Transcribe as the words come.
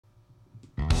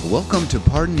Welcome to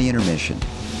Pardon the Intermission,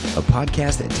 a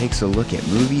podcast that takes a look at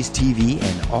movies, TV,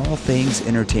 and all things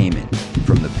entertainment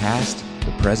from the past,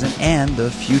 the present, and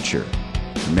the future.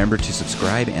 Remember to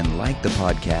subscribe and like the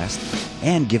podcast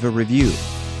and give a review.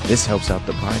 This helps out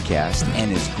the podcast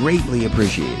and is greatly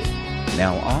appreciated.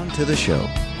 Now on to the show.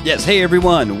 Yes, hey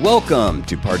everyone, welcome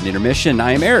to Pardon the Intermission.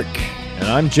 I am Eric. And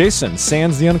I'm Jason.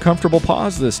 Sans the uncomfortable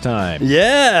pause this time.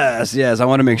 Yes. I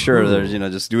want to make sure there's,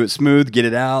 just do it smooth, get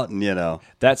it out, and,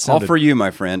 That sounded... all for you, my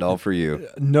friend, all for you.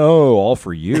 No, all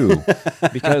for you.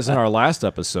 Because in our last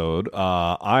episode,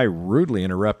 I rudely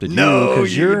interrupted you.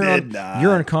 Because you did not.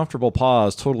 Your uncomfortable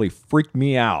pause totally freaked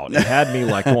me out. It had me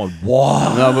like going,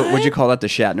 what? No, but would you call that the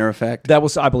Shatner effect? That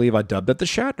was, I believe I dubbed it the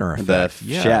Shatner effect.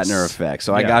 The Shatner effect.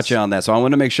 So I got you on that. So I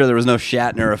want to make sure there was no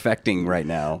Shatner affecting right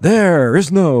now. There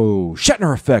is no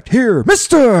Shatner effect here,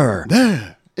 mister.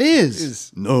 There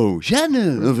is no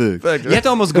Shatner effect. You have to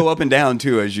almost go up and down,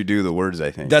 too, as you do the words,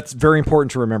 I think. That's very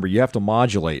important to remember. You have to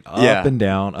modulate up and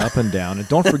down, up and down. And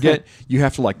don't forget, you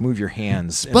have to move your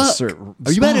hands.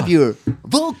 Are you out of your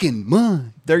Vulcan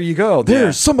mind? There you go.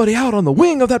 There's somebody out on the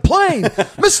wing of that plane,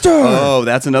 mister. Oh,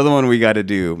 that's another one we got to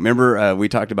do. Remember, we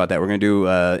talked about that. We're going to do,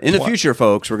 in the future,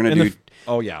 folks, we're going to do...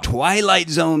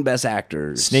 Twilight Zone Best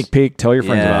Actors. Sneak peek. Tell your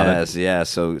friends about it. Yes.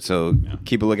 So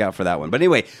keep a lookout for that one. But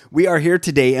anyway, we are here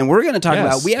today, and we're going to talk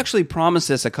about. We actually promised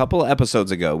this a couple of episodes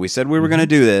ago. We said we were going to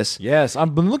do this. Yes,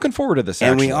 I've been looking forward to this.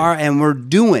 And we are, and we're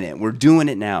doing it. We're doing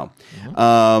it now.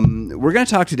 We're going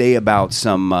to talk today about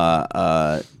some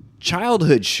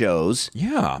childhood shows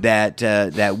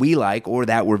that we like or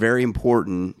that were very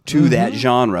important to that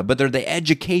genre, but they're the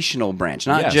educational branch,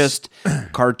 not just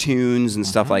cartoons and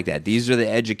stuff like that. These are the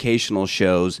educational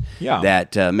shows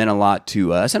that meant a lot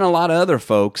to us and a lot of other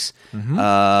folks,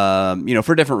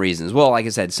 for different reasons. Well, like I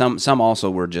said, some also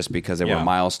were just because they were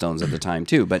milestones at the time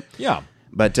too, but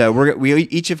But we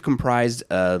each have comprised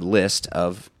a list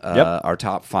of our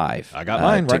top 5. I got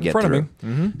mine right in front of me.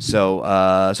 Mm-hmm.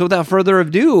 So without further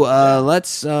ado,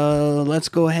 let's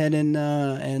go ahead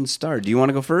and start. Do you want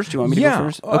to go first? Do you want me to go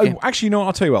first? Okay. Actually, no.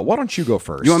 I'll tell you what. Why don't you go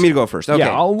first? You want me to go first? Okay.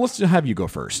 Yeah. Let's have you go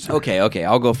first. Okay.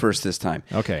 I'll go first this time.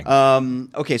 Okay.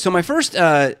 Okay. So my first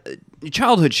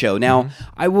childhood show. Now,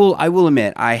 I will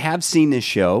admit I have seen this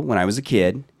show when I was a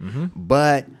kid,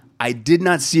 but I did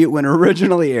not see it when it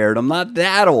originally aired. I'm not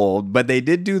that old, but they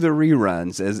did do the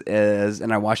reruns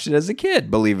and I watched it as a kid,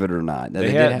 believe it or not.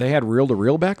 They had reel to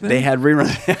reel back then? They had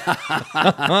reruns.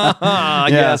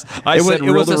 Yes.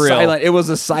 It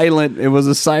was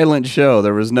a silent show.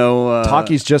 There was no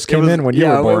talkies just came in when you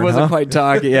were born. It wasn't quite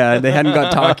talkie. Yeah, they hadn't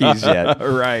got talkies yet.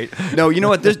 Right. No, you know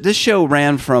what? This show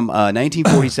ran from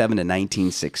 1947 to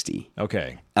 1960.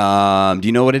 Okay. Do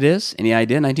you know what it is? Any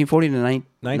idea? 1940 to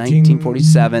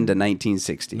 1947 to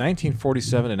 1960.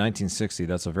 1947 to 1960.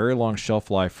 That's a very long shelf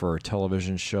life for a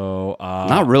television show.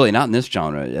 Not really. Not in this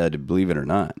genre, believe it or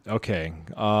not. Okay.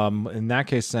 In that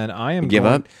case, then I am give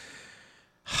up.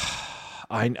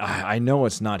 I know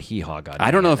it's not Hee Haw.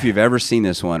 I don't know if you've ever seen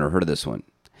this one or heard of this one.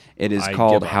 It is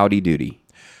called Howdy Doody.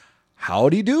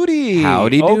 Howdy Doody.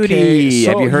 Howdy Doody. Okay,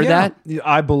 so, have you heard that?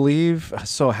 I believe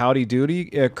so. Howdy Doody.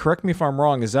 Correct me if I'm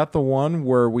wrong. Is that the one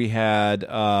where we had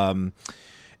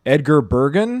Edgar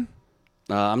Bergen?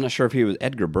 I'm not sure if he was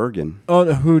Edgar Bergen.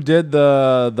 Oh, who did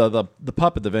the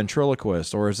puppet, the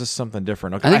ventriloquist, or is this something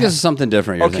different? Okay, I think this is something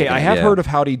different. Okay, I have heard of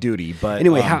Howdy Doody, but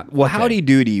anyway, Howdy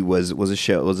Doody was a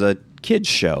show. It was a kids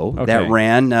show that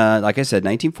ran, like I said,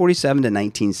 1947 to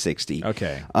 1960.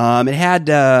 Okay, it had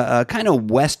kind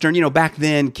of Western. Back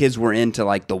then kids were into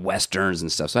like the Westerns and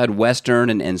stuff. So it had Western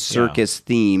and circus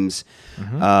themes.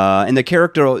 And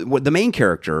the main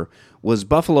character was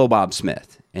Buffalo Bob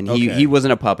Smith. And he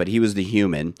wasn't a puppet; he was the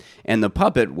human, and the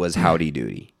puppet was Howdy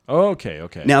Doody. Okay.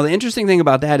 Now the interesting thing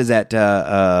about that is that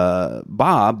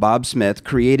Bob Smith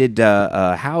created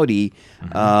Howdy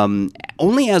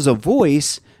only as a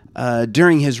voice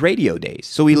during his radio days.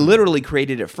 So he literally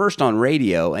created it first on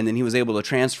radio, and then he was able to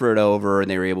transfer it over,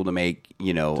 and they were able to make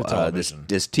this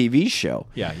TV show.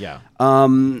 Yeah.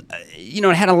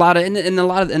 It had a lot of, and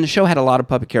the show had a lot of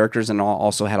puppet characters, and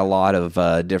also had a lot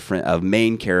of different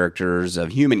main characters,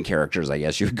 of human characters, I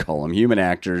guess you would call them, human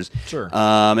actors. Sure.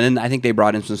 And then I think they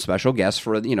brought in some special guests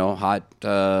for hot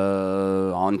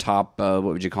on top. What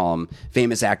would you call them?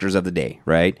 Famous actors of the day,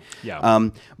 right? Yeah.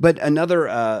 But another,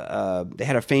 they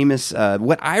had a famous.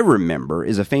 What I remember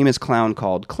is a famous clown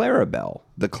called Clarabelle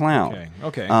the Clown.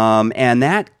 Okay. And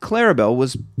that Clarabelle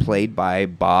was played by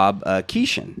Bob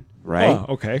Keeshan. Right?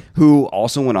 Oh, okay. Who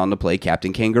also went on to play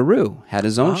Captain Kangaroo, had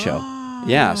his own show.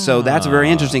 Yeah, so that's very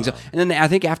interesting. So, and then I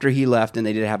think after he left, and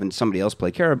they did have somebody else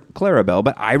play Clarabelle,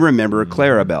 but I remember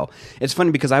Clarabelle. It's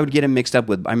funny because I would get him mixed up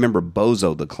with, I remember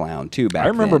Bozo the Clown, too, back then. I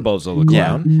remember Bozo the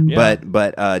Clown. Yeah.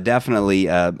 But definitely,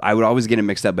 I would always get him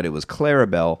mixed up, but it was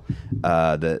Clarabelle,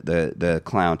 the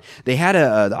clown. They had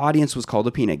the audience was called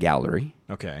the Peanut Gallery.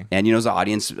 Okay. And, as the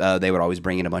audience, they would always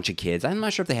bring in a bunch of kids. I'm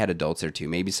not sure if they had adults there, too.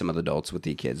 Maybe some of the adults with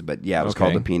the kids. But, yeah, it was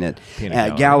called the Peanut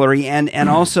Gallery. And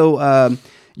also,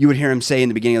 you would hear him say in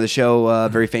the beginning of the show,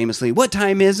 very famously, "What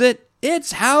time is it?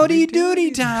 It's howdy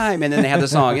doody time." And then they had the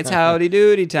song, "It's howdy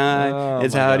doody time.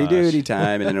 It's howdy doody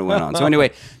time." And then it went on. So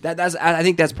anyway, I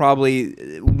think that's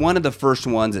probably one of the first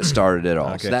ones that started it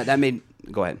all. Okay. So that made...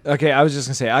 Go ahead. Okay, I was just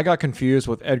going to say, I got confused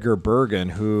with Edgar Bergen,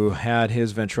 who had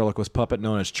his ventriloquist puppet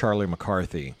known as Charlie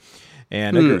McCarthy.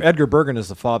 And Edgar Bergen is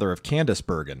the father of Candace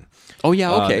Bergen. Oh,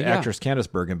 yeah, okay. The actress Candace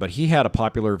Bergen. But he had a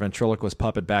popular ventriloquist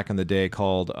puppet back in the day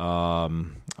called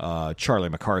Charlie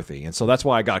McCarthy. And so that's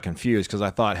why I got confused, because I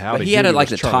thought, but he had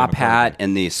the top hat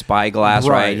and the spyglass,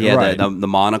 right? He had the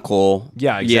monocle.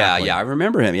 Yeah, exactly. Yeah, I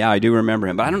remember him. Yeah, I do remember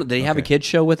him. But I don't know, did he have a kid's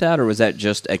show with that, or was that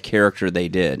just a character they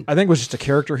did? I think it was just a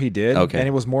character he did. Okay. And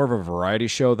it was more of a variety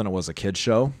show than it was a kid's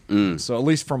show. So at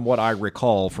least from what I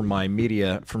recall from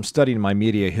studying my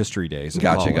media history days.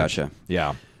 Gotcha.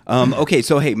 Yeah. Okay,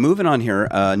 so hey, moving on here.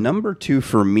 Number 2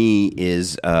 for me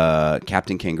is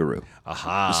Captain Kangaroo.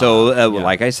 Aha. So,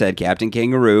 like I said, Captain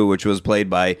Kangaroo, which was played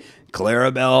by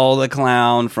Clarabelle the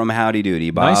Clown from Howdy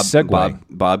Doody. Nice segue.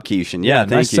 Bob Keeshan. Yeah,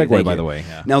 nice segue, by the way.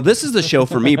 Yeah. Now, this is the show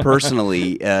for me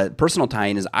personally. Personal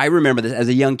tie-in is I remember this as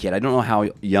a young kid. I don't know how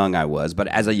young I was, but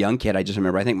as a young kid, I just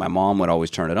remember I think my mom would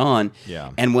always turn it on.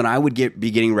 Yeah. And when I would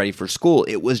be getting ready for school,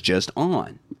 it was just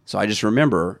on. So I just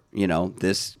remember,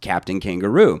 this Captain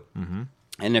Kangaroo. Mm-hmm.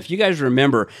 And if you guys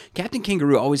remember, Captain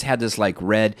Kangaroo always had this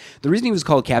red... The reason he was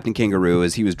called Captain Kangaroo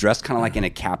is he was dressed kind of like in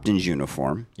a captain's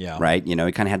uniform. Yeah. Right? He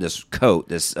kind of had this coat,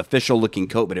 this official-looking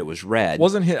coat, but it was red.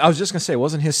 I was just going to say,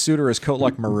 wasn't his suit or his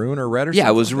coat maroon or red or something?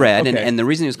 Yeah, it was red. Okay. And the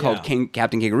reason he was called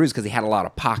Captain Kangaroo is because he had a lot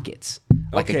of pockets.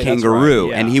 Like a kangaroo,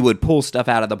 right, yeah. And he would pull stuff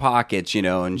out of the pockets,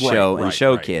 and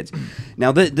show kids.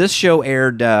 Now, this show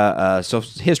aired. So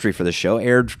history for the show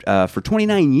aired for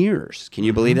 29 years. Can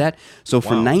you believe that? So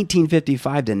from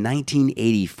 1955 to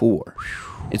 1984.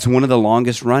 It's one of the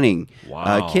longest running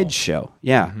kids show.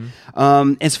 Yeah.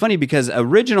 Mm-hmm. It's funny because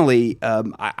originally,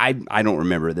 I don't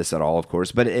remember this at all, of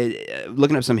course, but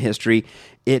looking up some history,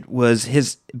 it was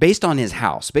based on his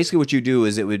house. Basically what you do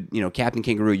is it would, Captain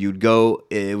Kangaroo, you'd go,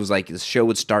 it was like the show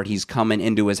would start, he's coming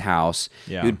into his house.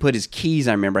 Yeah. He would put his keys,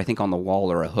 I remember, I think on the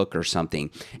wall or a hook or something.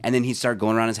 And then he'd start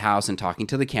going around his house and talking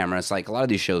to the camera. It's like a lot of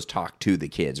these shows talk to the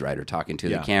kids, right? Or talking to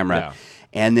the camera. Yeah.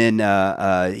 And then,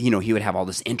 he would have all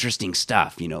this interesting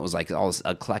stuff. It was like all this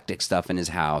eclectic stuff in his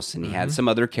house. And he had some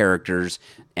other characters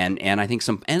and I think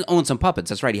some puppets.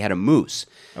 That's right. He had a moose.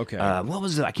 Okay. What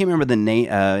was it? I can't remember the name.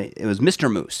 It was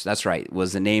Mr. Moose. That's right.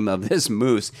 Was the name of this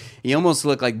moose. He almost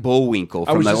looked like Bullwinkle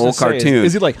from the old cartoon.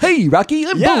 Is he like, "Hey, Rocky,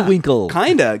 I'm Bullwinkle"?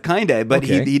 Kinda. But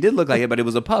he did look like it, but it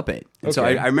was a puppet. And so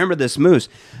I remember this moose.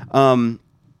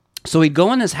 So he'd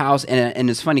go in this house, and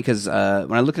it's funny because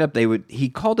when I look it up, he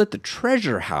called it the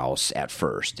Treasure House at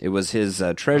first. It was his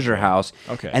treasure house.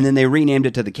 Okay. And then they renamed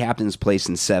it to the Captain's Place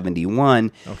in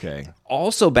 1971. Okay.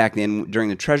 Also back then, during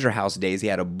the Treasure House days, he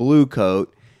had a blue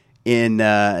coat. In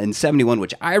 1971,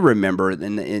 which I remember,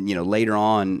 and later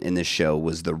on in this show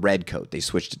was the red coat. They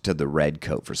switched it to the red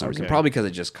coat for some reason, probably because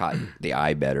it just caught the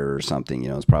eye better or something.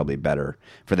 It's probably better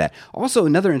for that. Also,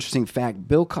 another interesting fact: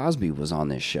 Bill Cosby was on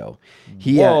this show.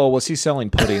 Was he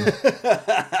selling pudding?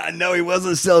 No, he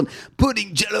wasn't selling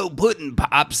pudding, Jello pudding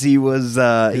pops. He was.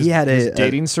 He had his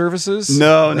dating services.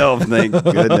 No, thank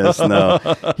goodness, no.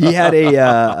 He had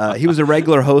he was a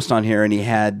regular host on here, and he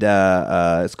had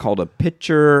it's called a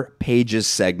Picture Pages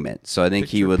segment. So I think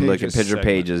he would look at picture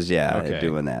pages,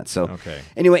 doing that. So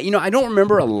anyway, I don't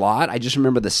remember a lot. I just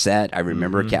remember the set. I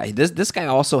remember this guy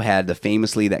also had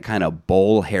famously that kind of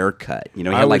bowl haircut. He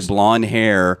had blonde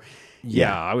hair.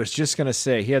 Yeah, I was just gonna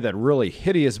say he had that really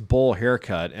hideous bowl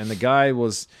haircut, and the guy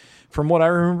was. From what I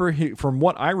remember,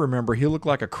 he looked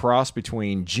like a cross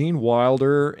between Gene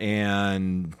Wilder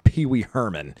and Pee Wee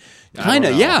Herman. Kind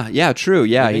of, yeah, true,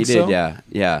 yeah, he did, so?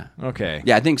 yeah. Okay,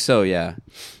 yeah, I think so, yeah.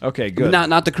 Okay, good.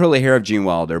 Not the curly hair of Gene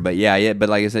Wilder, but but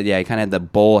like I said, he kind of had the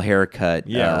bowl haircut.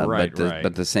 Right.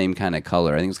 But the same kind of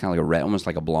color. I think it's kind of like a red, almost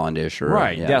like a blondish or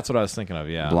right. Yeah. That's what I was thinking of.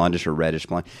 Yeah, blondish or reddish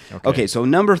blonde. Okay, so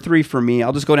number 3 for me.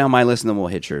 I'll just go down my list and then we'll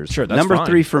hit yours. Sure, that's number fine.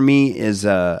 3 for me is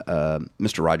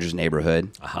Mr. Rogers'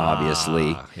 Neighborhood.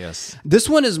 Obviously, yes. This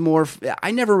one is more. I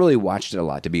never really watched it a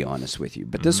lot, to be honest with you.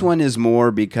 But this one is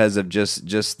more because because of just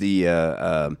the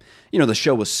the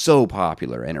show was so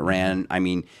popular, and it ran. I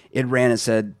mean, it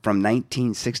said from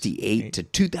 1968 to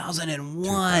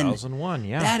 2001. 2001,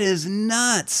 yeah. That is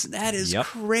nuts. That is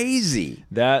crazy.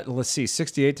 Let's see,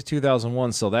 68 to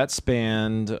 2001. So that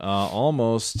spanned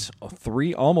almost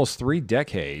three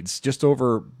decades.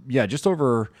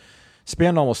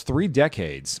 Spanned almost 3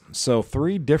 decades. So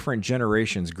 3 different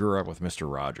generations grew up with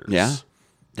Mr. Rogers. Yeah.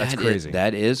 That's crazy.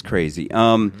 That is crazy.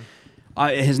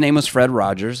 His name was Fred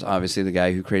Rogers, obviously the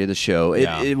guy who created the show.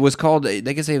 It was called,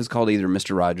 they could say it was called either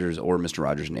Mr. Rogers or Mr.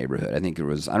 Rogers' Neighborhood. I think it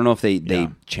was, I don't know if they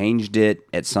changed it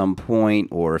at some point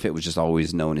or if it was just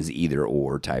always known as either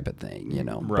or type of thing,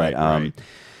 Right, right.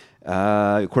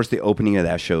 Of course, the opening of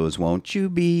that show is "Won't you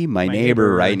be my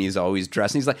neighbor?" Right, and he's always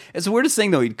dressed. And he's like, it's the weirdest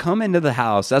thing though. He'd come into the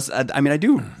house. I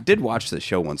did watch the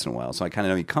show once in a while, so I kind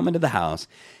of know he'd come into the house.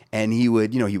 And he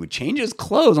would change his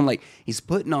clothes. I'm like, he's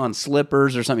putting on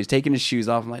slippers or something. He's taking his shoes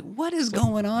off. I'm like, what is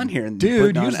going on here? And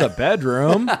dude, use the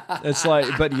bedroom. It's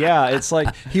like, but yeah, it's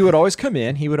like he would always come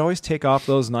in. He would always take off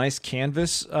those nice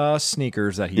canvas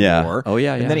sneakers that he wore. Oh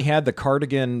yeah, and then he had the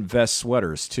cardigan vest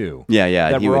sweaters too. Yeah.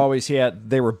 That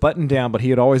they were buttoned down, but he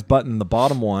would always button the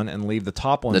bottom one and leave the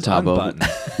top ones unbuttoned.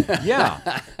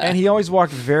 Yeah, and he always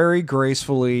walked very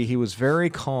gracefully. He was very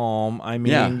calm. I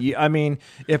mean,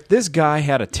 if this guy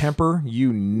had a temper,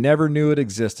 you never knew it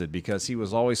existed because he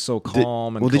was always so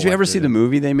calm and did you ever see the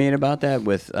movie they made about that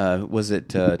with was it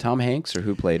Tom Hanks or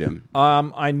who played him?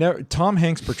 Tom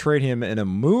Hanks portrayed him in a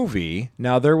movie.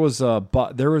 Now there was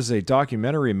a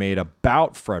documentary made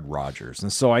about Fred Rogers,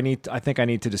 and so I think I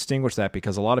need to distinguish that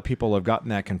because a lot of people have gotten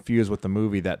that confused with the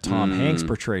movie that Tom Hanks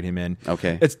portrayed him in.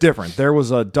 Okay, it's different. There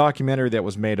was a documentary that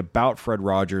was made about Fred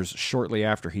Rogers shortly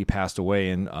after he passed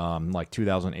away in like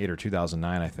 2008 or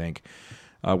 2009, I think.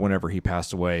 Whenever he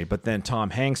passed away. But then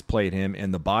Tom Hanks played him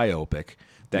in the biopic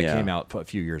that came out a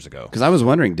few years ago. Because I was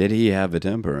wondering, did he have a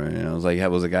temper? I was like,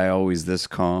 was the guy always this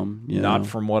calm? Not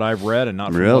from what I've read and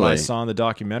not from what I saw in the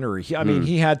documentary.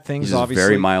 He had things He's obviously...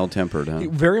 very mild-tempered, huh?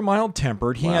 Very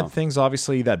mild-tempered. He had things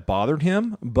obviously that bothered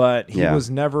him, but he was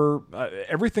never...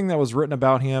 everything that was written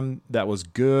about him that was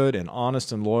good and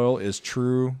honest and loyal is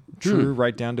true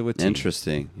right down to a T.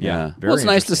 Interesting. Yeah. Well, it's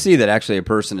nice to see that actually a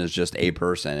person is just a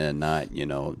person and not,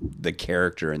 the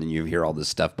character, and then you hear all this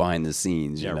stuff behind the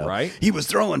scenes. Right? He was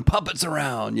throwing puppets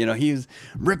around. He was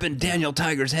ripping Daniel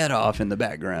Tiger's head off in the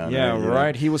background. Yeah,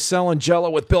 right. He was selling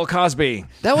Jell-O with Bill Cosby.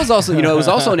 That was also, it was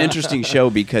also an interesting show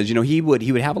because, he would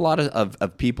have a lot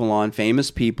of people on,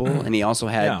 famous people, and he also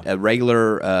had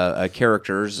regular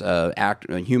characters,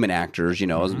 human actors,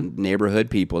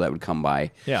 neighborhood people that would come by.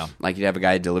 Yeah. Like you'd have a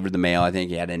guy who delivered the mail. I think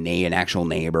he had an actual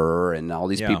neighbor, and all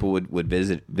these people would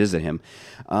visit him.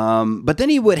 But then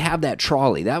he would have that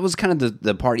trolley. That was kind of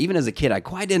the part. Even as a kid, I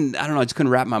just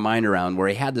couldn't wrap my mind around where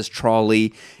he had this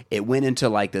trolley. It went into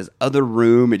like this other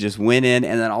room. It just went in,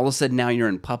 and then all of a sudden now you're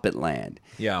in puppet land.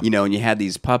 Yeah, and you had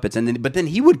these puppets, but then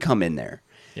he would come in there.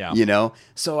 Yeah.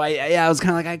 So I was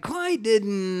kind of like, I quite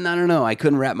didn't, I don't know. I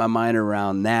couldn't wrap my mind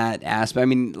around that aspect. I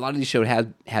mean, a lot of these shows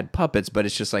had puppets, but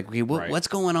it's just like, okay, what's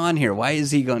going on here? Why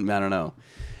is he going, I don't know.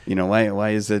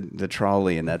 Why is it the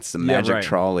trolley and that's the magic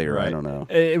trolley or I don't know.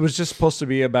 It was just supposed to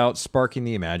be about sparking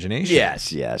the imagination.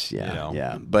 Yes,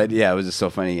 yeah. But yeah, it was just so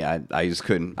funny. I just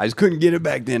couldn't get it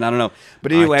back then. I don't know.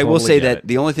 But anyway, I will say that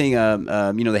the only thing,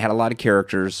 they had a lot of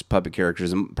characters, puppet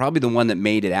characters, and probably the one that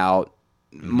made it out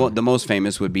the most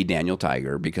famous would be Daniel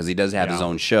Tiger because he does have his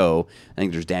own show. I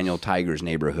think there's Daniel Tiger's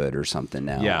Neighborhood or something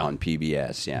now on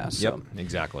PBS. Yeah. So. Yep,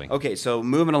 exactly. Okay, so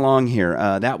moving along here.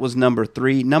 That was number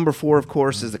 3. Number 4, of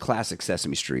course, is the classic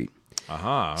Sesame Street.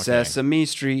 Okay. Sesame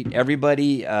Street.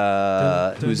 Everybody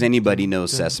who's anybody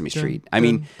knows Sesame Street. I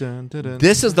mean,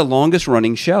 this is the longest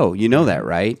running show. You know that,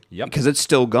 right? Yep. Because it's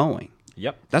still going.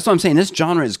 Yep. That's what I'm saying. This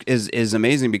genre is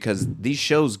amazing because these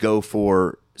shows go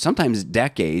for sometimes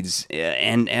decades,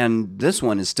 and this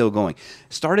one is still going.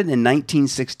 Started in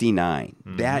 1969.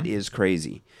 That is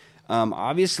crazy.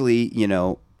 Obviously,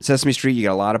 Sesame Street, you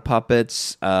got a lot of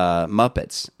puppets,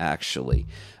 Muppets, actually.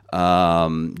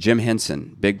 Jim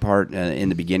Henson, big part in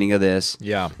the beginning of this.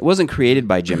 Yeah. It wasn't created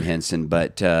by Jim Henson,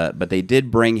 but they did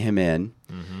bring him in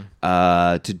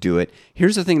to do it.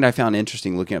 Here's the thing that I found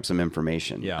interesting looking up some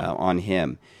information on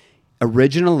him.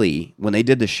 Originally, when they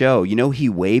did the show, he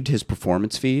waived his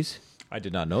performance fees. I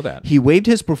did not know that. He waived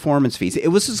his performance fees. It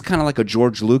was just kind of like a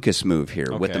George Lucas move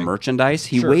here with the merchandise.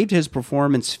 He waived his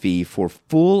performance fee for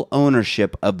full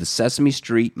ownership of the Sesame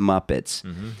Street Muppets,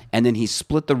 and then he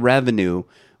split the revenue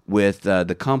with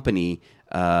the company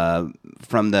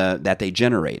from that they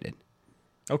generated.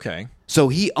 Okay. So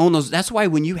he owned those. That's why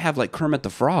when you have like Kermit the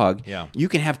Frog, you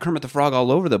can have Kermit the Frog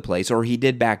all over the place, or he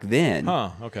did back then.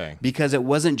 Huh, okay. Because it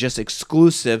wasn't just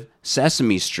exclusive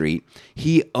Sesame Street.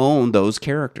 He owned those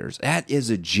characters. That is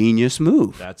a genius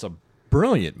move. That's a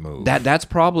brilliant move. That's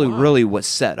probably really what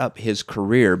set up his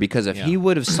career, because if he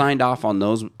would have signed off on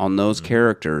those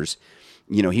characters,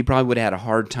 he probably would have had a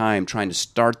hard time trying to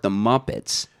start the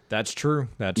Muppets. That's true.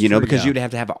 That's true, because you'd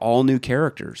have to have all new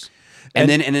characters. And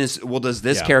then does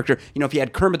this character, if he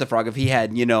had Kermit the Frog, if he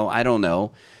had, I don't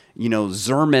know,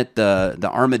 Zermit the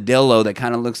armadillo that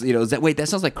kind of looks, that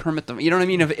sounds like Kermit the, you know what I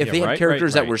mean? If they had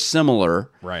characters that were similar,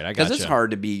 right? Because it's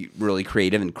hard to be really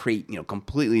creative and create,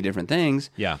 completely different things.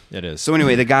 Yeah, it is. So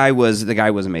anyway, the guy was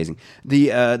amazing.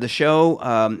 The show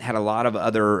had a lot of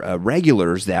other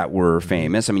regulars that were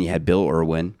famous. I mean, you had Bill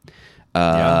Irwin.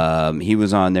 He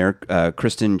was on there.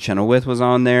 Kristen Chenoweth was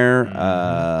on there.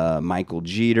 Michael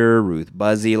Jeter, Ruth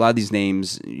Buzzy. A lot of these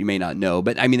names you may not know,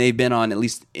 but I mean they've been on, at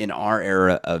least in our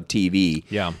era of TV.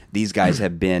 Yeah, these guys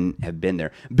have been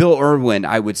there. Bill Irwin,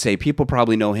 I would say people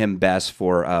probably know him best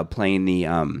for playing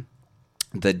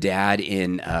the dad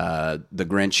in The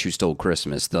Grinch Who Stole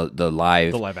Christmas, the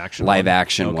live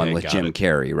action one with Jim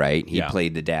Carrey, right? He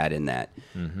played the dad in that.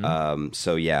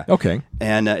 So yeah, okay.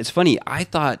 And it's funny. I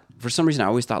thought, for some reason, I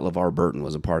always thought LeVar Burton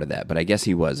was a part of that, but I guess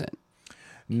he wasn't.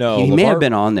 No, he may have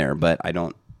been on there, but I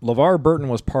don't. LeVar Burton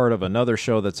was part of another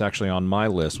show that's actually on my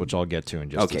list, which I'll get to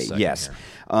in just a second. Okay, yes.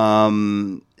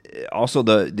 Here. Also,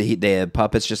 they had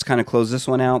puppets. Just kind of close this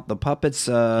one out. The puppets,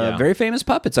 very famous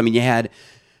puppets. I mean, you had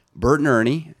Bert and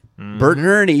Ernie. Bert and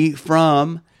Ernie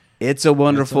from It's a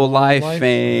Wonderful Life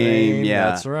fame. Yeah,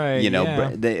 that's right.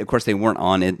 But of course, they weren't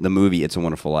on it, the movie It's a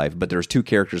Wonderful Life, but there's two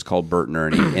characters called Bert and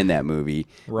Ernie in that movie,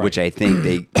 which I think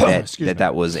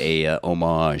that was a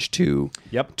homage to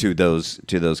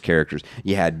those characters.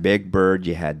 You had Big Bird,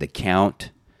 you had the Count.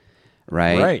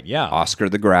 Right, yeah. Oscar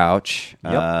the Grouch,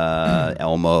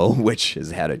 Elmo, which has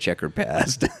had a checkered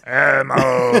past. Elmo,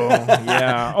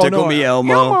 yeah. Tickle me,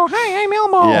 Elmo. Elmo, hi, I'm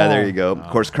Elmo. Yeah, there you go. Of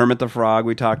course, Kermit the Frog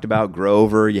we talked about.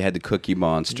 Grover, you had the Cookie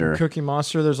Monster. Cookie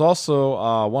Monster. There's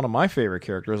also one of my favorite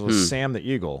characters was Sam the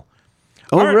Eagle.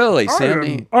 Oh, really?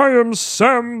 I am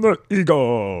Sam the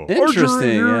Eagle.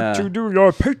 Interesting, to do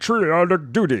your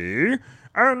patriotic duty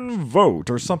and vote,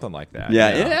 or something like that.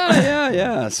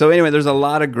 Yeah. So anyway, there's a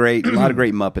lot of great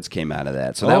Muppets came out of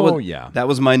that. So that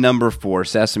was my number 4,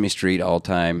 Sesame Street, all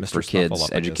time for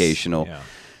kids, educational.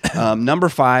 Yeah. Number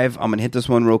 5, I'm gonna hit this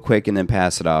one real quick and then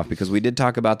pass it off, because we did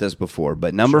talk about this before.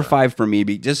 But number 5 for me,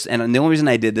 and the only reason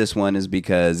I did this one is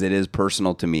because it is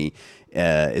personal to me.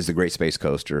 Is the Great Space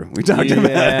Coaster. We talked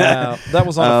about that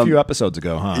was on a few episodes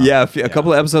ago, huh? Yeah, a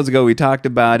couple of episodes ago we talked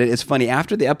about it. It's funny,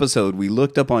 after the episode we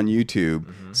looked up on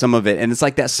YouTube some of it, and it's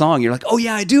like that song, you're like, oh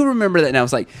yeah, I do remember that. And I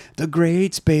was like, the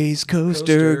Great Space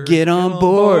Coaster, get on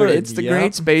board. It's the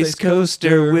Great Space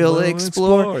Coaster, we'll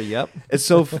explore. Yep. It's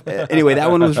so anyway,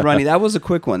 that one was running. That was a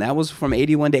quick one. That was from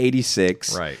 81 to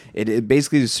 86. Right. It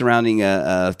basically is surrounding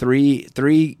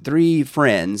three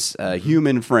friends,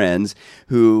 human friends,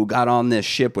 who got on this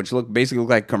ship, which basically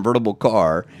looked like a convertible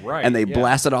car, and they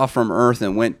blasted off from Earth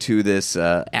and went to this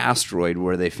asteroid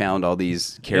where they found all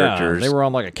these characters. They were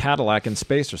on like a Cadillac in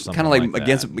space or something. Kind of like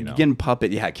again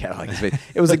puppet, Cadillac in space.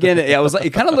 It was again, it was like,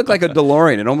 it kind of looked like a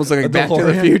DeLorean. It almost looked like Back to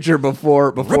the Future before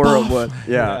it was.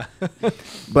 Yeah.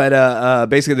 But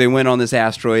basically, they went on this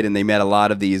asteroid and they met a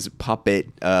lot of these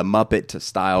Muppet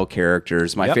style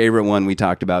characters. My favorite one we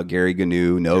talked about, Gary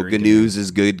Gnu. Gnu's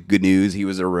is good news. He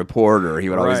was a reporter. He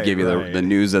would always give you the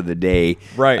news of the day.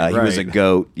 He was a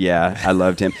goat. Yeah, I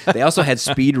loved him. They also had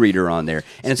Speed Reader on there.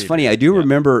 And it's funny, I do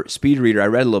remember Speed Reader. I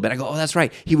read a little bit. I go, oh, that's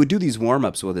right. He would do these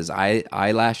warm-ups with his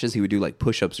eyelashes. He would do like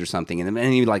push-ups or something. And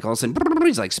then he would like all of a sudden,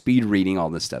 he's like speed reading all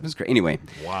this stuff. It's great. Anyway.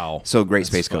 Wow. So Great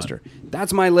Space Coaster.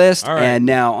 That's my list. Right. And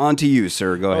now on to you,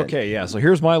 sir. Go ahead. Okay, yeah. So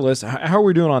here's my list. How are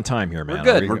we doing on time here, man? We're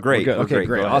good. We're great. Okay,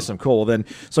 great. Awesome. Cool. Then,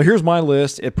 so here's my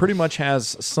list. It pretty much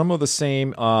has some of the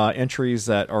same entries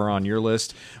that are on your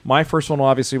list. My first one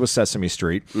obviously was Sesame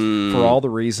Street for all the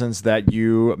reasons that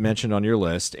you mentioned on your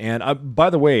list. And by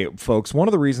the way, folks, one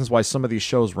of the reasons why some of these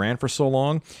shows ran for so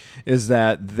long is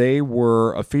that they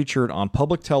were featured on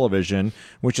public television,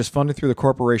 which is funded through the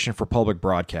Corporation for Public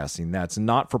Broadcasting. That's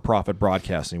not-for-profit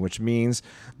broadcasting, which means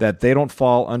that they don't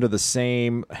fall under the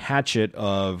same hatchet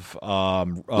of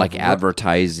like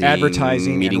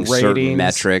advertising, meeting certain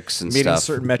metrics and stuff.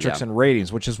 And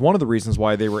ratings, which is one of the reasons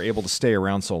why they were able to stay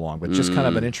around so long. But just kind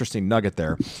of an interesting interesting nugget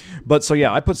there. But so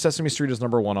yeah, I put Sesame Street as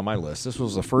number 1 on my list. This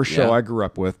was the first show I grew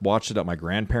up with. Watched it at my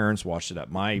grandparents. Watched it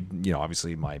at my,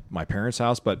 obviously my parents'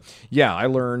 house. But yeah, I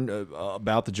learned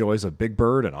about the joys of Big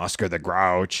Bird and Oscar the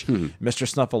Grouch, Mr.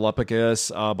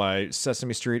 Snuffleupagus by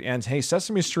Sesame Street. And hey,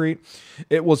 Sesame Street,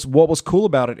 what was cool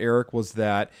about it, Eric, was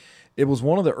that it was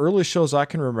one of the earliest shows I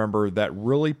can remember that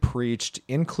really preached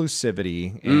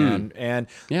inclusivity and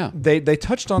they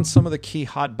touched on some of the key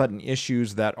hot button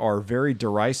issues that are very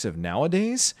derisive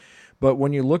nowadays. But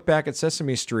when you look back at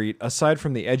Sesame Street, aside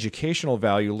from the educational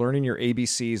value, learning your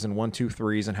ABCs and 1, 2,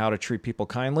 3s and how to treat people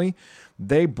kindly,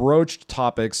 they broached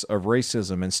topics of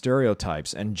racism and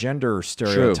stereotypes and gender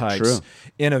stereotypes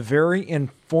in a very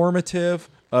informative,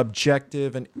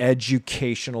 objective, and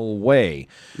educational way.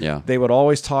 Yeah. They would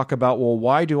always talk about, well,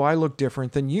 why do I look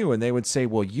different than you? And they would say,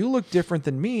 well, you look different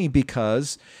than me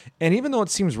because, and even though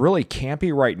it seems really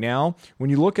campy right now,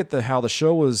 when you look at how the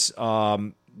show was,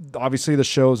 obviously the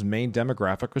show's main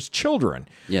demographic was children.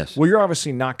 Yes. Well, you're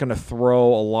obviously not going to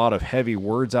throw a lot of heavy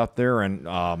words out there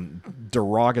and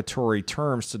derogatory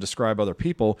terms to describe other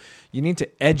people. You need to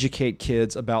educate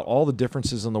kids about all the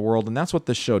differences in the world, and that's what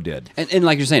this show did. And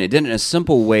like you're saying, it did it in a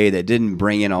simple way that didn't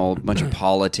bring in a bunch of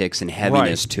politics and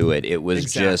heaviness to it. It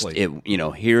was just,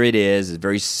 here it is. It's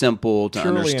very simple to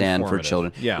understand for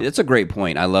children. Yeah. It's a great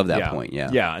point. I love that point. Yeah.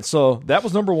 Yeah, and so that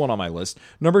was number 1 on my list.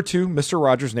 Number 2, Mr.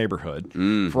 Rogers' Neighborhood.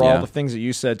 For all the things that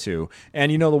you said too. And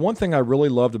the one thing I really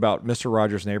loved about Mr.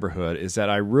 Rogers' Neighborhood is that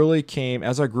I really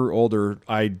as I grew older,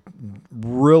 I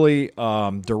really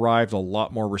derived a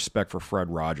lot more respect for Fred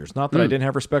Rogers. Not that I didn't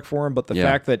have respect for him, but the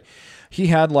fact that he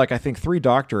had I think 3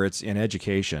 doctorates in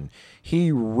education.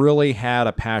 He really had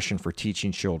a passion for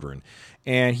teaching children.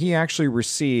 And he actually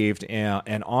received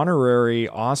an honorary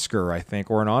Oscar, I think,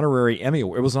 or an honorary Emmy. It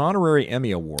was an honorary Emmy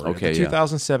Award at the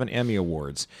 2007 Emmy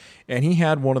Awards. And he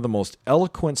had one of the most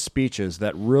eloquent speeches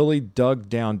that really dug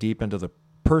down deep into the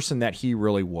person that he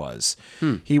really was.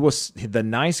 He was the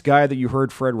nice guy that you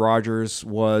heard Fred Rogers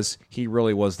was. He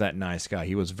really was that nice guy.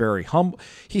 He was very humble.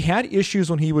 He had issues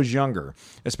when he was younger,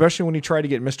 especially when he tried to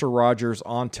get Mr. Rogers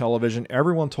on television.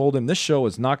 Everyone told him this show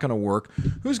is not going to work.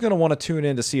 Who's going to want to tune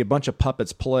in to see a bunch of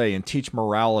puppets play and teach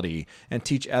morality and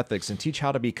teach ethics and teach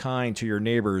how to be kind to your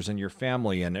neighbors and your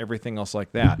family and everything else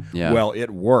like that? Yeah. Well, it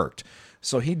worked.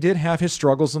 So he did have his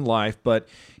struggles in life, but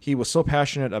he was so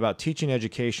passionate about teaching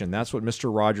education. That's what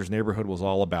Mr. Rogers' Neighborhood was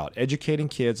all about, educating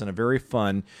kids in a very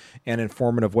fun and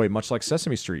informative way, much like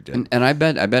Sesame Street did. And I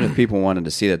bet if people wanted to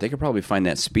see that, they could probably find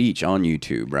that speech on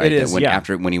YouTube, right? It is,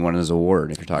 after when he won his award,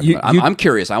 if you're talking about. I'm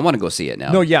curious. I want to go see it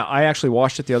now. No, yeah, I actually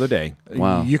watched it the other day.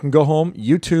 Wow. You can go home,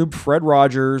 YouTube, Fred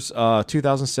Rogers,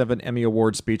 2007 Emmy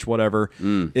Award speech, whatever.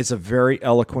 It's a very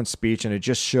eloquent speech, and it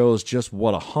just shows just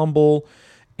what a humble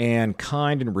and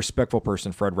kind and respectful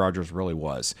person Fred Rogers really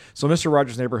was. So Mr.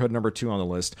 Rogers' Neighborhood, number 2 on the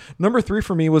list. Number 3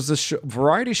 for me was this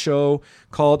variety show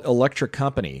called Electric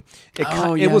Company.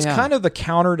 It was kind of the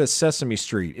counter to Sesame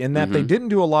Street in that they didn't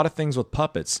do a lot of things with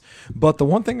puppets. But the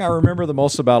one thing I remember the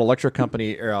most about Electric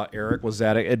Company, Eric, was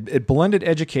that it blended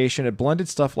education. It blended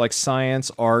stuff like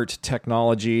science, art,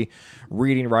 technology,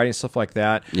 reading, writing, stuff like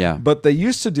that. Yeah. But they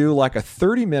used to do like a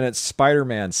 30-minute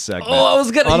Spider-Man segment. Oh, I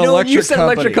was going to, you said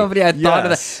Electric Company. I thought of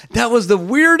that. That was the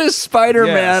weirdest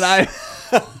Spider-Man.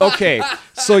 Okay,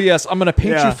 so yes, I'm going to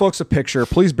paint you folks a picture.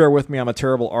 Please bear with me. I'm a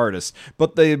terrible artist.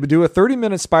 But they do a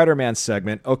 30-minute Spider-Man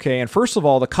segment. Okay, and first of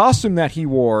all, the costume that he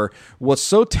wore was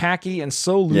so tacky and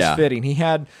so loose-fitting. He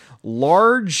had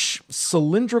large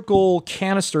cylindrical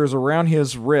canisters around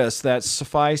his wrist that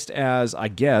sufficed as, I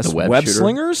guess, web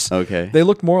slingers. Okay, they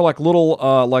looked more like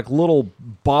little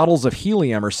bottles of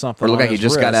helium or something. Or looked like he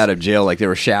just got out of jail, like they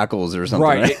were shackles or something.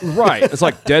 Right, right. It's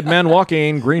like Dead Man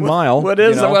Walking, Green Mile. What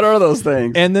are those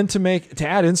things? And then to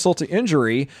add insult to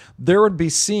injury, there would be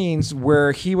scenes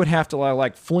where he would have to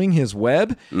like fling his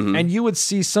web, and you would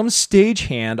see some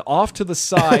stagehand off to the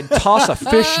side toss a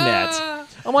fishnet.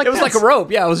 I'm like, it was like a rope.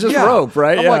 Yeah, it was just rope,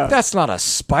 right? I'm like, that's not a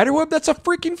spider web. That's a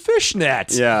freaking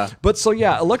fishnet. Yeah. But so,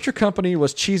 Electric Company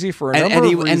was cheesy for a number of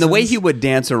reasons. And the way he would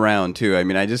dance around, too. I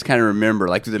mean, I just kind of remember,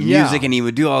 like, the music, and he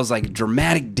would do all this, like,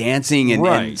 dramatic dancing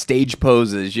and stage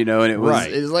poses, and it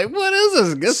was like, what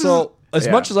is this? As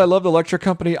much as I loved Electric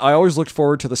Company, I always looked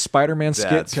forward to the Spider-Man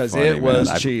skit because it was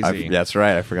cheesy. That's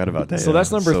right. I forgot about that. So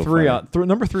that's number 3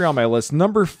 on my list.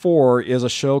 Number 4 is a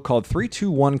show called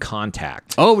 321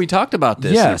 Contact. Oh, we talked about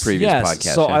this in a previous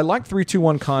podcast. So I liked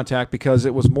 321 Contact because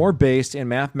it was more based in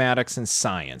mathematics and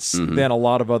science than a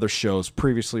lot of other shows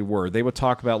previously were. They would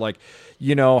talk about how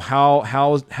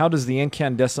does the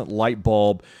incandescent light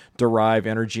bulb derive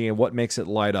energy and what makes it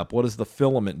light up. What does the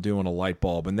filament do in a light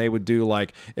bulb? And they would do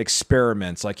like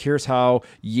experiments, like here's how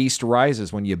yeast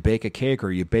rises when you bake a cake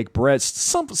or you bake bread.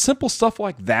 Some simple stuff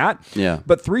like that. Yeah.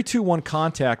 But 3-2-1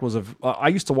 Contact was I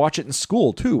used to watch it in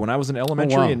school too. When I was in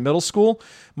elementary and middle school,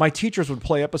 my teachers would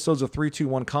play episodes of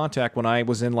 3-2-1 Contact when I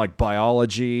was in like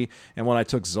biology and when I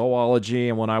took zoology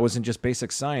and when I was in just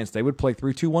basic science. They would play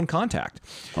 3-2-1 Contact.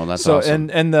 Oh, that's awesome.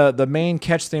 And the main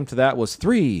catch theme to that was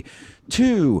 3,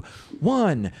 2,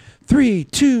 1. 3,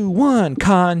 2, 1,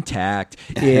 contact.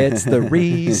 It's the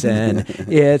reason.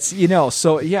 It's,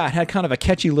 so yeah, it had kind of a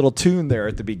catchy little tune there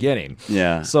at the beginning.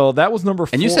 Yeah. So that was number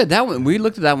 4. And you said that one, we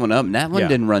looked at that one up, and that one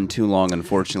didn't run too long,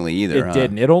 unfortunately, either. It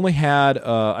didn't. It only had,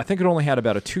 I think it only had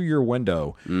about a 2-year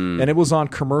window, and it was on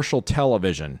commercial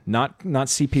television, not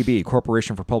CPB,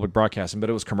 Corporation for Public Broadcasting, but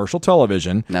it was commercial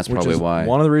television. And that's probably why.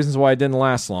 One of the reasons why it didn't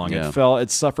last long. Yeah.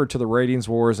 It suffered to the ratings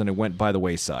wars, and it went by the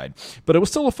wayside. But it was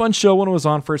still a fun show when it was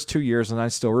on for its 2 years, and I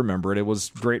still remember it. It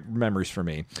was great memories for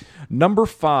me. Number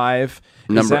 5.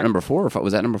 Number 4?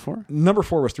 Was that number 4? Number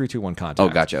 4 was 3-2-1 Contact. Oh,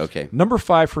 gotcha. Okay. Number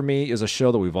 5 for me is a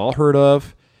show that we've all heard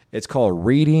of. It's called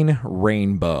Reading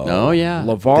Rainbow. Oh, yeah.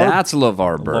 That's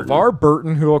LeVar Burton. LeVar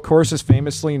Burton, who, of course, is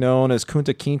famously known as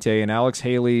Kunta Kinte in Alex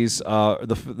Haley's,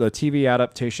 the TV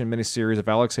adaptation miniseries of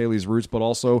Alex Haley's Roots, but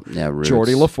also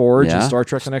Geordie LaForge in Star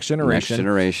Trek The Next Generation. Next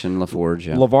Generation, LaForge,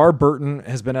 yeah. LeVar Burton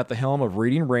has been at the helm of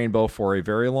Reading Rainbow for a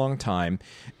very long time.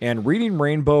 And Reading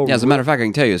Rainbow... Yeah, as a matter of fact, I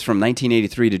can tell you, it's from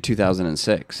 1983 to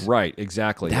 2006. Right,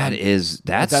 exactly.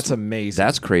 That's amazing.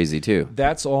 That's crazy, too.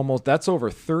 That's over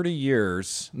 30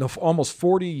 years... No, almost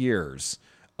 40 years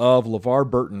of LeVar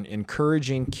Burton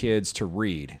encouraging kids to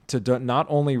read, to not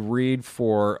only read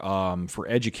for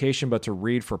education, but to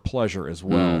read for pleasure as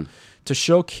well. To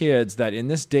show kids that in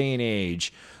this day and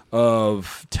age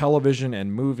of television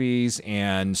and movies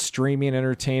and streaming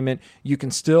entertainment, you can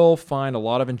still find a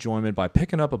lot of enjoyment by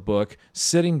picking up a book,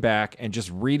 sitting back, and just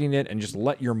reading it and just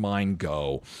let your mind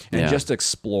go and just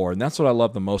explore. And that's what I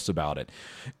love the most about it.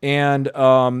 And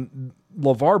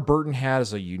LeVar Burton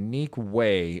has a unique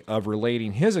way of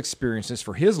relating his experiences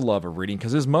for his love of reading,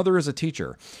 because his mother is a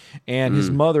teacher, and his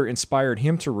mother inspired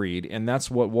him to read, and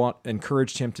that's what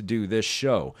encouraged him to do this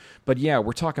show. But yeah,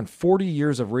 we're talking 40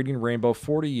 years of Reading Rainbow,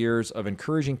 40 years of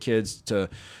encouraging kids to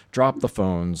drop the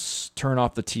phones, turn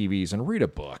off the TVs, and read a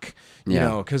book. You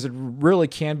know, because it really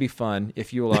can be fun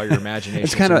if you allow your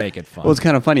imagination to make it fun. Well, it's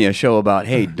kind of funny, a show about,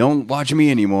 hey, don't watch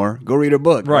me anymore. Go read a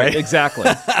book. Right, exactly.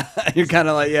 You're kind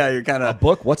of like, you're kind of... A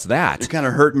book? What's that? You're kind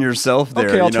of hurting yourself there.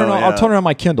 Okay, I'll turn on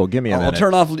my Kindle. Give me a minute.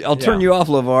 I'll turn you off,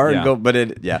 LeVar, and go...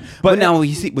 But now,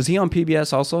 was he on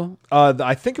PBS also?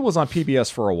 I think it was on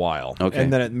PBS for a while. Okay.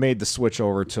 And then it made the switch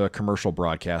over to commercial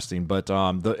broadcasting. But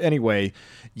anyway,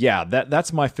 yeah,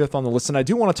 that's my 5th on the list. And I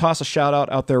do want to toss a shout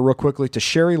out there real quickly to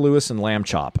Sherry Lewis and Lamb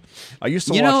Chop. I used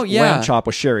to watch Lamb Chop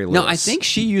with Sherry Lewis. No, I think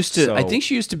she used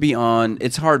to be on.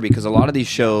 It's hard because a lot of these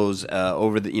shows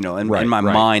in my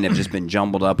mind have just been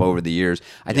jumbled up over the years.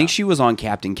 I think she was on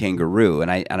Captain Kangaroo,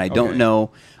 and I don't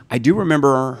know. I do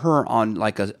remember her on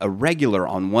like a regular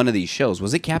on one of these shows.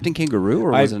 Was it Captain Kangaroo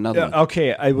or was it another one?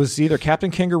 Okay, it was either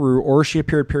Captain Kangaroo or she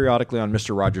appeared periodically on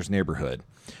Mr. Rogers' Neighborhood.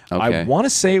 Okay. I want to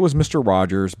say it was Mr.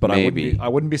 Rogers, but I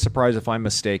wouldn't be surprised if I'm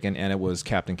mistaken and it was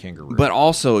Captain Kangaroo. But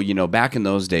also, back in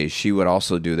those days, she would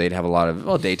also they'd have a lot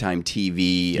of daytime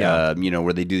TV,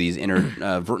 where they do these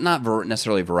not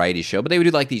necessarily variety show, but they would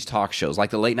do like these talk shows,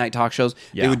 like the late night talk shows.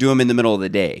 Yeah. They would do them in the middle of the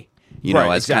day.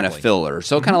 As kind of filler.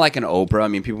 So kind of like an Oprah. I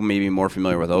mean, people may be more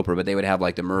familiar with Oprah, but they would have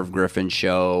like the Merv Griffin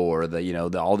show or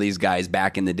all these guys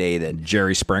back in the day that...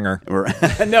 Jerry Springer.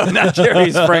 No, not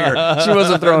Jerry Springer. She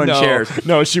wasn't throwing chairs.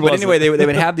 No, she wasn't. But anyway, they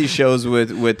would have these shows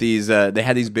with these... they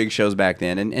had these big shows back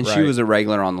then, and she was a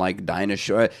regular on like Dinah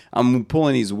Shore. I'm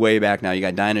pulling these way back now. You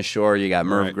got Dinah Shore, you got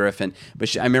Merv Griffin,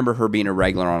 but I remember her being a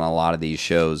regular on a lot of these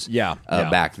shows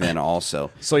back then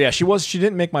also. So yeah, she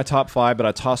didn't make my top 5, but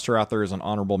I tossed her out there as an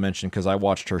honorable mention because I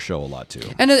watched her show a lot too.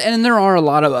 And there are a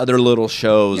lot of other little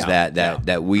shows that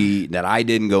I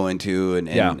didn't go into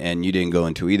and you didn't go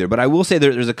into either. But I will say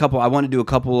there's a couple. I want to do a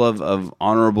couple of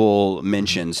honorable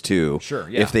mentions too. Sure.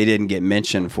 Yeah. If they didn't get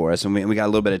mentioned for us, and we got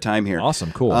a little bit of time here.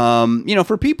 Awesome. Cool.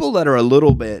 For people that are a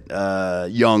little bit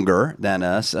younger than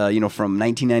us, from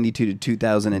 1992 to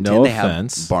 2010, they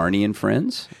have Barney and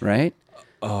Friends, right?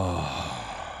 Oh.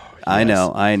 I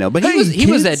know. But he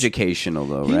was educational,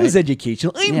 though, right? He was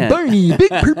educational. I'm Barney, big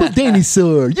purple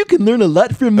dinosaur. You can learn a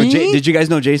lot from me. Did you guys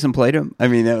know Jason played him? I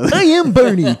mean, I am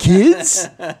Barney, kids.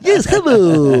 Yes,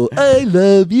 hello. I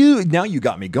love you. Now you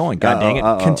got me going. God dang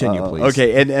it. Continue, please.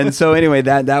 Okay, and so anyway,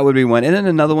 that would be one. And then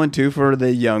another one, too, for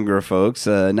the younger folks,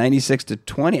 96 to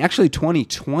 20. Actually,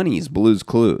 2020's Blue's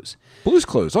Clues. Blue's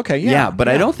Clues. Okay, yeah. But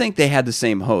I don't think they had the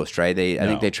same host, right? I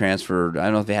think they transferred. I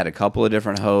don't know if they had a couple of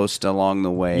different hosts along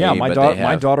the way. Yeah,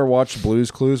 my daughter watched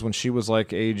Blue's Clues when she was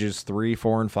like ages 3,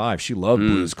 4, and 5. She loved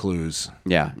Blue's Clues.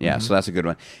 Yeah. Mm-hmm. So that's a good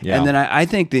one. Yeah. And then I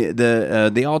think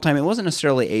the all time, it wasn't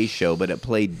necessarily a show, but it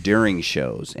played during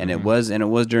shows, and it was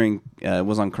during it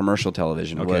was on commercial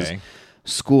television. It was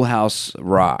Schoolhouse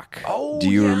Rock. Oh, do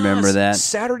you remember that?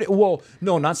 Saturday. Well,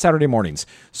 no, not Saturday mornings.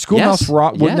 Schoolhouse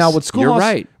Rock. Yes, now with Schoolhouse, you're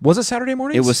right. Was it Saturday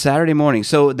mornings? It was Saturday morning.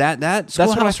 So that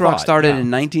Schoolhouse Rock started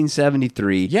in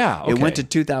 1973. Yeah, okay. It went to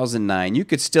 2009. You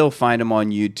could still find them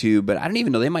on YouTube, but I don't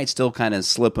even know. They might still kind of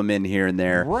slip them in here and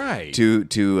there, right? To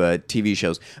TV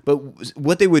shows. But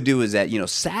what they would do is that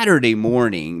Saturday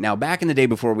morning. Now, back in the day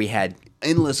before we had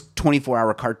endless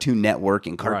 24-hour Cartoon Network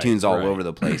and cartoons all over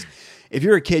the place. If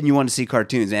you're a kid and you wanted to see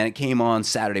cartoons, and it came on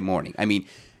Saturday morning, I mean,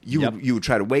 you would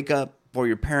try to wake up for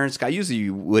your parents. Usually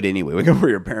you would anyway. Wake up for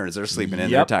your parents. They're sleeping in.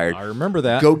 They're tired. I remember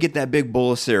that. Go get that big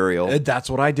bowl of cereal. That's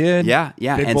what I did. Yeah.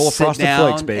 Big bowl of Frosted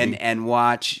Flakes, baby. And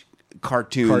watch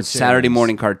cartoons, Saturday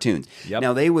morning cartoons. Yep.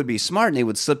 Now, they would be smart, and they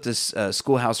would slip this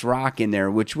Schoolhouse Rock in there,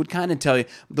 which would kind of tell you.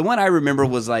 The one I remember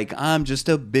was like, I'm just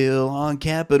a bill on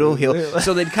Capitol Hill.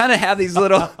 So they'd kind of have these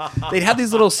little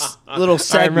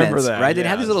segments, I remember that, right? They'd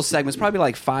have these little segments, probably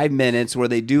like 5 minutes, where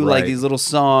they do like these little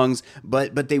songs,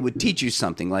 but they would teach you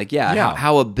something like,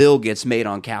 how a bill gets made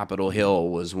on Capitol Hill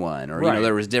was one, or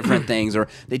there was different things, or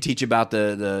they teach about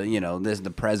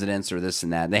the presidents or this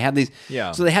and that. They have these,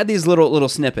 so they had these little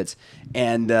snippets.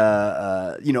 And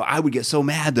I would get so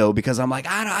mad though, because I'm like,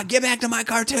 I get back to my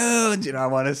cartoons. I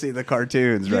want to see the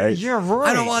cartoons, right? Yeah, right.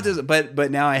 I don't want this,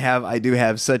 but now I do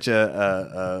have such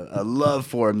a love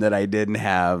for them that I didn't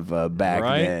have back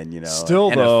then.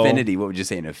 Still, an though, affinity. What would you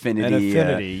say? An affinity.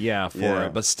 For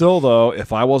it. But still, though,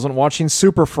 if I wasn't watching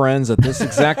Super Friends at this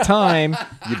exact time,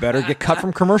 you better get cut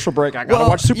from commercial break. I gotta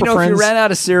watch Super Friends. If you ran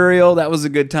out of cereal, that was a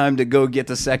good time to go get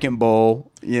the second bowl.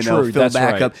 True, fill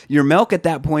back up. Your milk at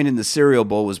that point in the cereal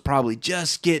bowl was probably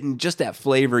just getting that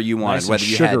flavor you wanted. Nice whether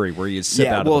and you sugary, had, where you sip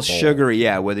out of the bowl. Sugary,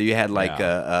 whether you had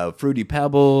Fruity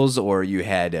Pebbles or you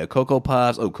had Cocoa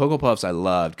Puffs. Oh, Cocoa Puffs I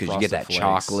loved because you get that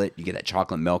chocolate. You get that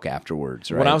chocolate milk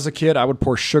afterwards, right? When I was a kid, I would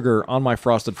pour sugar on my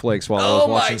Frosted Flakes while I was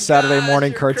watching Saturday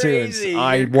morning cartoons.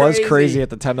 I was crazy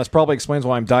at the time. That probably explains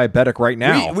why I'm diabetic right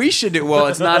now. We should do. Well,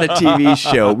 it's not a TV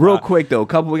show. Real quick though,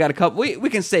 we got a couple. We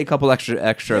can stay a couple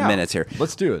extra minutes here.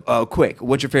 Let's do it. Quick.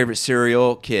 What's your favorite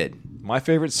cereal, kid? My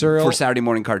favorite cereal for Saturday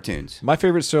morning cartoons. My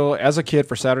favorite cereal as a kid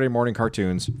for Saturday morning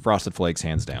cartoons, Frosted Flakes,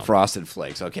 hands down. Frosted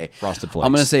Flakes, okay. Frosted Flakes.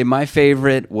 I'm going to say my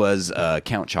favorite was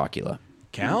Count Chocula.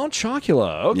 Count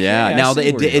Chocula. Okay. Yeah. Now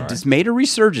it just made a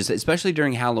resurgence, especially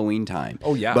during Halloween time.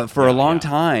 Oh yeah. But for a long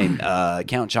time,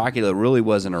 Count Chocula really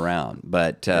wasn't around.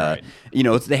 But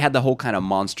they had the whole kind of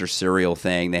monster cereal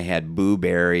thing. They had Boo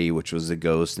Berry, which was the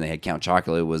ghost, and they had Count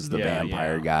Chocula, was the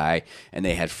vampire guy, and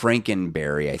they had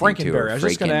Frankenberry. I was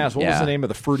just going to ask, what was the name of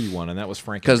the fruity one? And that was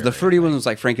Frankenberry. Because the fruity one was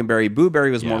like Frankenberry. Boo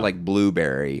Berry was more like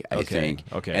Blueberry, I think.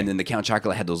 Okay. And then the Count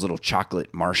Chocula had those little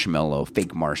chocolate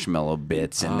fake marshmallow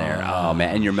bits in there. Oh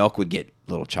man, and your milk would get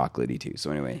a little chocolatey too. So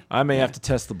anyway, I may have to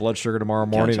test the blood sugar tomorrow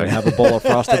morning and have a bowl of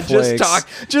Frosted Flakes.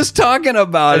 just talking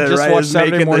about it. Just watch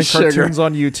Saturday morning cartoons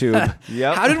on YouTube.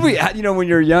 Yep. How did we? When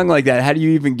you're young like that, how do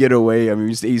you even get away? I mean, we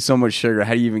used to eat so much sugar.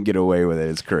 How do you even get away with it?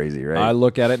 It's crazy, right? I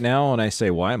look at it now and I say,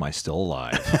 why am I still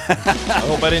alive? I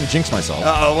hope I didn't jinx myself.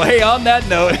 Oh, hey, on that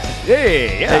note,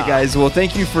 hey guys. Well,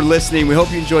 thank you for listening. We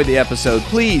hope you enjoyed the episode.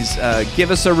 Please give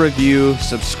us a review,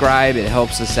 subscribe. It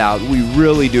helps us out. We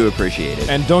really do appreciate it.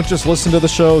 And don't just listen to the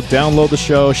show. Download the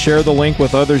show. Share the link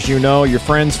with others your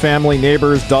friends, family,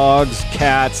 neighbors, dogs,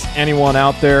 cats, anyone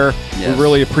out there. Yes. We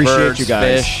really appreciate Birds, you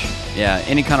guys. Fish,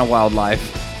 any kind of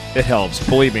wildlife. It helps.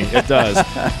 Believe me, it does.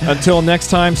 Until next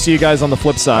time, see you guys on the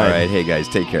flip side. All right. Hey, guys,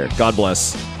 take care. God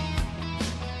bless.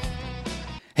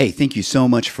 Hey, thank you so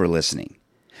much for listening.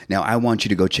 Now, I want you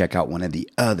to go check out one of the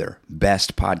other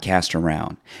best podcasts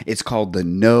around. It's called the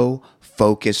No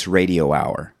Focus Radio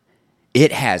Hour.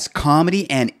 It has comedy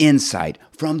and insight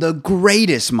from the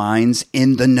greatest minds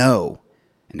in the know.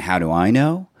 And how do I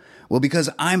know? Well, because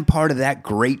I'm part of that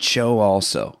great show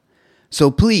also. So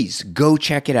please go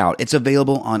check it out. It's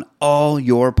available on all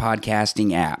your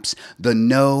podcasting apps. The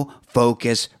No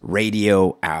Focus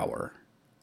Radio Hour.